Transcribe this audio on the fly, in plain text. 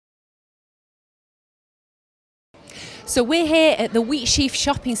So we're here at the Wheatsheaf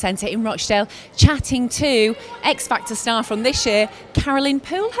Shopping Centre in Rochdale chatting to X Factor star from this year, Carolynne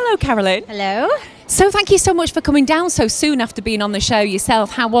Poole. Hello, Carolynne. Hello. So thank you so much for coming down so soon after being on the show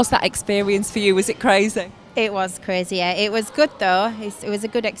yourself. How was that experience for you? Was it crazy? It was crazy, yeah. It was good though. It was a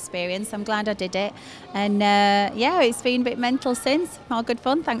good experience. I'm glad I did it. And yeah, it's been a bit mental since. All good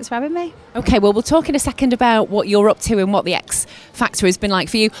fun. Thanks for having me. Okay, well, we'll talk in a second about what you're up to and what the X Factor has been like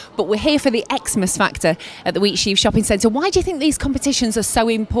for you. But we're here for the Xmas Factor at the Wheatsheaf Shopping Centre. Why do you think these competitions are so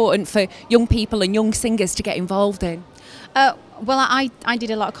important for young people and young singers to get involved in? Well, I did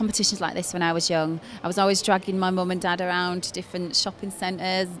a lot of competitions like this when I was young. I was always dragging my mum and dad around different shopping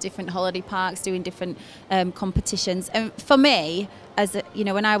centres, different holiday parks, doing different competitions. And for me,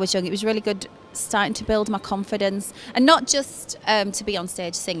 when I was young, it was really good starting to build my confidence, and not just to be on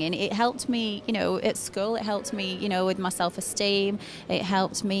stage singing. It helped me, at school. It helped me, with my self-esteem. It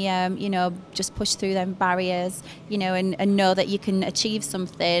helped me, just push through them barriers, and know that you can achieve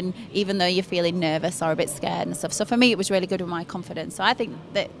something even though you're feeling nervous or a bit scared and stuff. So for me, it was really good with my confidence. So I think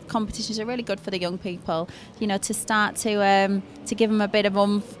that competitions are really good for the young people, to start to give them a bit of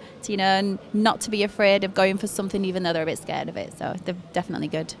oomph, and not to be afraid of going for something even though they're a bit scared of it. So they're definitely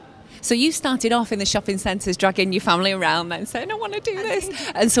good. So you started off in the shopping centres dragging your family around then saying, I want to do this.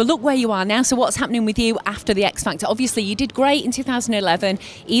 And so look where you are now. So what's happening with you after the X Factor? Obviously you did great in 2011,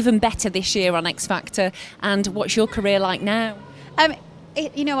 even better this year on X Factor. And what's your career like now?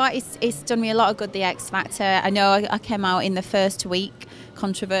 You know what, it's done me a lot of good, the X Factor. I know I came out in the first week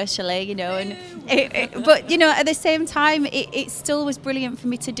controversially, but at the same time it still was brilliant for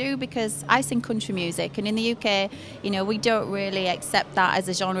me to do, because I sing country music, and in the UK we don't really accept that as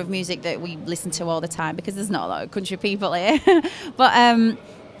a genre of music that we listen to all the time, because there's not a lot of country people here. But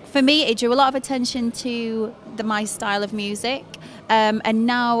for me it drew a lot of attention to my style of music, and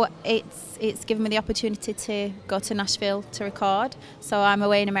now it's given me the opportunity to go to Nashville to record. So I'm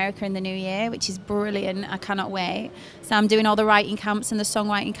away in America in the new year, which is brilliant. I cannot wait. So I'm doing all the writing camps and the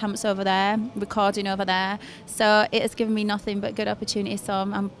songwriting camps over there, recording over there. So it has given me nothing but good opportunity. So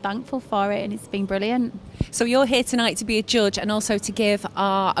I'm thankful for it, and it's been brilliant. So you're here tonight to be a judge and also to give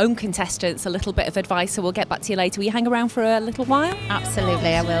our own contestants a little bit of advice. So we'll get back to you later. Will you hang around for a little while?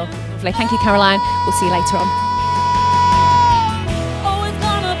 Absolutely, I will. Lovely. Thank you, Caroline. We'll see you later on.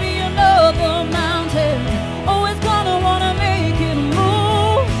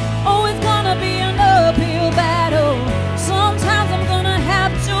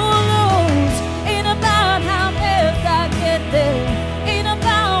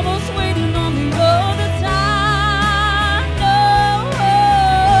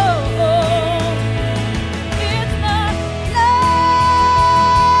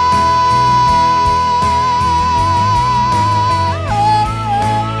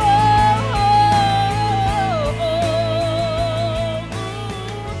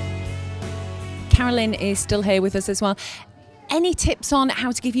 Carolynne is still here with us as well. Any tips on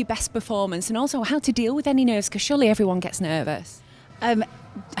how to give your best performance, and also how to deal with any nerves? Because surely everyone gets nervous.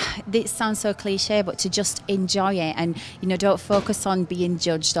 It sounds so cliche, but to just enjoy it, and don't focus on being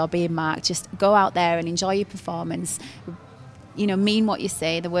judged or being marked. Just go out there and enjoy your performance. Mean what you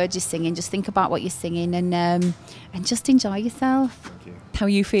say, the words you're singing. Just think about what you're singing, and just enjoy yourself. How are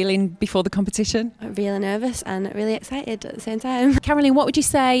you feeling before the competition? I'm really nervous and really excited at the same time. Carolynne, what would you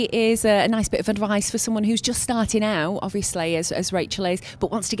say is a nice bit of advice for someone who's just starting out, obviously, as Rachel is, but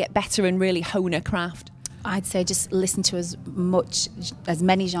wants to get better and really hone her craft? I'd say just listen to as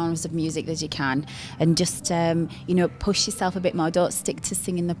many genres of music as you can, and just push yourself a bit more. Don't stick to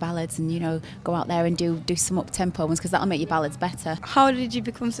singing the ballads, and go out there and do some up-tempo ones, because that'll make your ballads better. How did you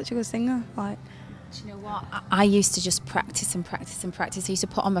become such a good singer? Do you know what? I used to just practice and practice and practice. I used to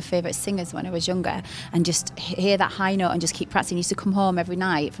put on my favourite singers when I was younger and just hear that high note and just keep practicing. I used to come home every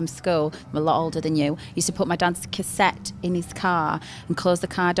night from school. I'm a lot older than you. I used to put my dad's cassette in his car and close the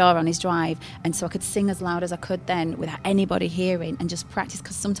car door on his drive, and so I could sing as loud as I could then without anybody hearing, and just practice,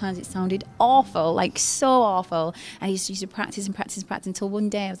 because sometimes it sounded awful, like so awful. And I used to practice and practice and practice until one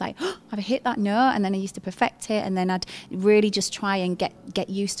day I was like, oh, I've hit that note, and then I used to perfect it, and then I'd really just try and get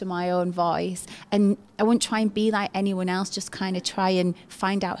used to my own voice. And I wouldn't try and be like anyone else, just kind of try and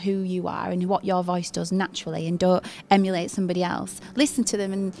find out who you are and what your voice does naturally, and don't emulate somebody else. Listen to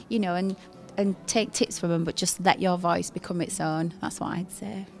them and take tips from them, but just let your voice become its own. That's what I'd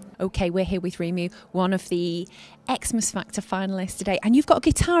say. Okay, we're here with Remu, one of the Xmas Factor finalists today, and you've got a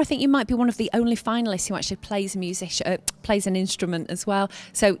guitar. I think you might be one of the only finalists who actually plays plays an instrument as well.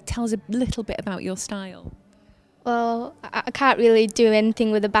 So tell us a little bit about your style. Well, I can't really do anything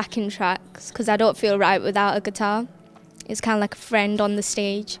with the backing tracks because I don't feel right without a guitar. It's kind of like a friend on the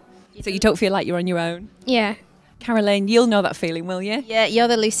stage. So you don't feel like you're on your own? Yeah. Carolynne, you'll know that feeling, will you? Yeah, you're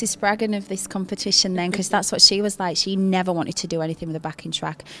the Lucy Spraggan of this competition then, because that's what she was like. She never wanted to do anything with a backing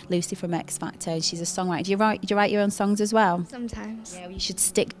track. Lucy from X Factor, she's a songwriter. Do you write your own songs as well? Sometimes. Yeah, well, you should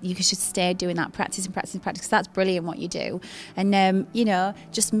stay doing that, practice and practice and practice, because that's brilliant what you do. And, you know,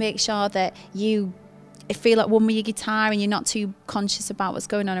 just make sure that you feel at one with your guitar and you're not too conscious about what's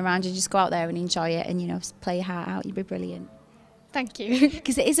going on around you. Just go out there and enjoy it and, you know, play your heart out. You'll be brilliant. Thank you.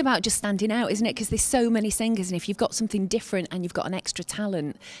 Because it is about just standing out, isn't it? Because there's so many singers, and if you've got something different and you've got an extra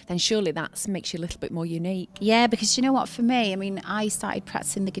talent, then surely that makes you a little bit more unique. Yeah, because you know what, for me, I mean, I started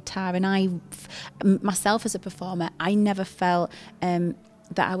practicing the guitar, and myself as a performer, I never felt that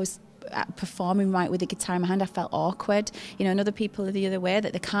I was performing right with the guitar in my hand. I felt awkward, you know, and other people are the other way,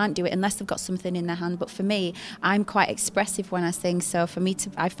 that they can't do it unless they've got something in their hand. But for me, I'm quite expressive when I sing, so for me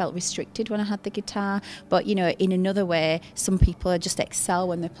I felt restricted when I had the guitar. But you know, in another way, some people just excel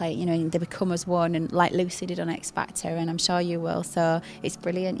when they play, you know, and they become as one, and like Lucy did on X Factor, and I'm sure you will. So it's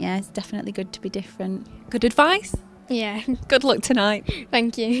brilliant. Yeah, it's definitely good to be different. Good advice. Yeah. Good luck tonight.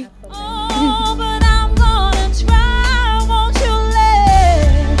 Thank you. Oh, but I'm gonna try, won't you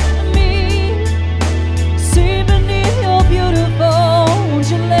let me see beneath your beautiful, won't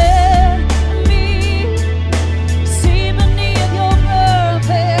you let me see beneath your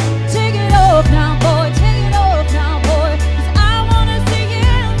perfect? Take it off now, boy, take it off now, boy, 'cause I wanna see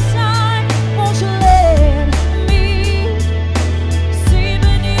inside, won't you let me see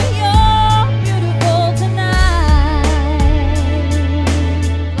beneath your beautiful tonight?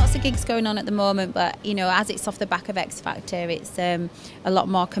 Lots of gigs going on at the moment, but you know, as it's off the back of X Factor, it's a lot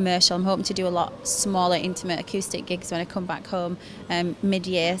more commercial. I'm hoping to do a lot smaller, intimate acoustic gigs when I come back home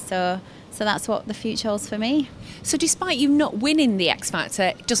mid-year. So that's what the future holds for me. So despite you not winning the X Factor,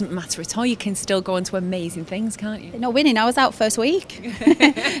 it doesn't matter at all. You can still go on to amazing things, can't you? Not winning, I was out first week.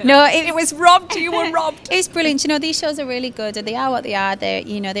 No, It was robbed. You were robbed. It's brilliant. You know, these shows are really good, and they are what they are. They're,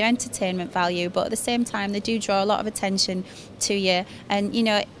 you know, they're entertainment value, but at the same time, they do draw a lot of attention to you. And you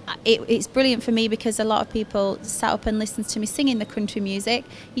know, it's brilliant for me because a lot of people sat up and listened to me singing the country music.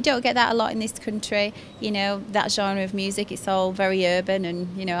 You don't get that a lot in this country. You know, that genre of music. It's all very urban,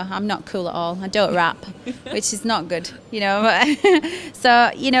 and you know, I'm not cool at all. I don't rap, which is not good. You know,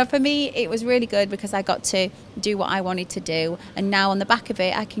 so you know, for me, it was really good because I got to do what I wanted to do, and now on the back of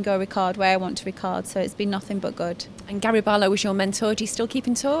it, I can go record where I want to record. So it's been nothing but good. And Gary Barlow was your mentor. Do you still keep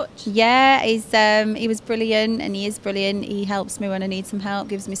in touch? Yeah, he was brilliant, and he is brilliant. He helps me when I need some help,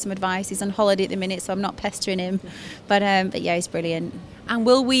 gives me some advice. He's on holiday at the minute, so I'm not pestering him. But yeah, he's brilliant. And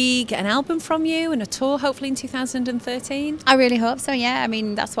will we get an album from you and a tour hopefully in 2013? I really hope so, yeah. I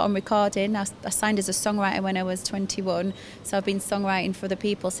mean, that's what I'm recording. I signed as a songwriter when I was 21, so I've been songwriting for the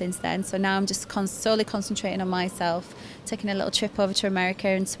people since then. So now I'm just solely concentrating on myself, taking a little trip over to America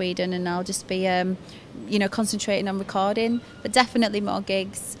and Sweden, and I'll just be, you know, concentrating on recording. But definitely more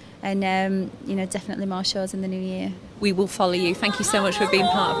gigs, and you know, definitely more shows in the new year. We will follow you. Thank you so much for being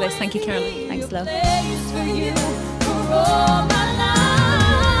part of this. Thank you, Carolynne. Thanks, love. Place for you for all my life.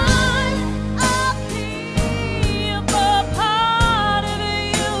 I'll keep a part of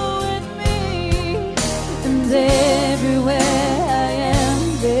you with me, and everywhere I am,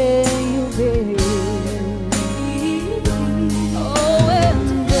 there you'll be. Oh,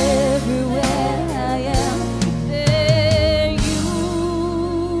 and everywhere I am, there you'll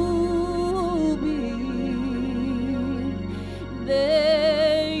be.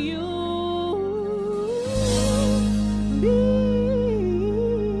 There you'll be.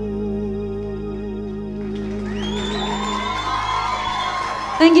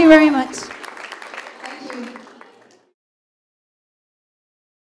 Thank you very much.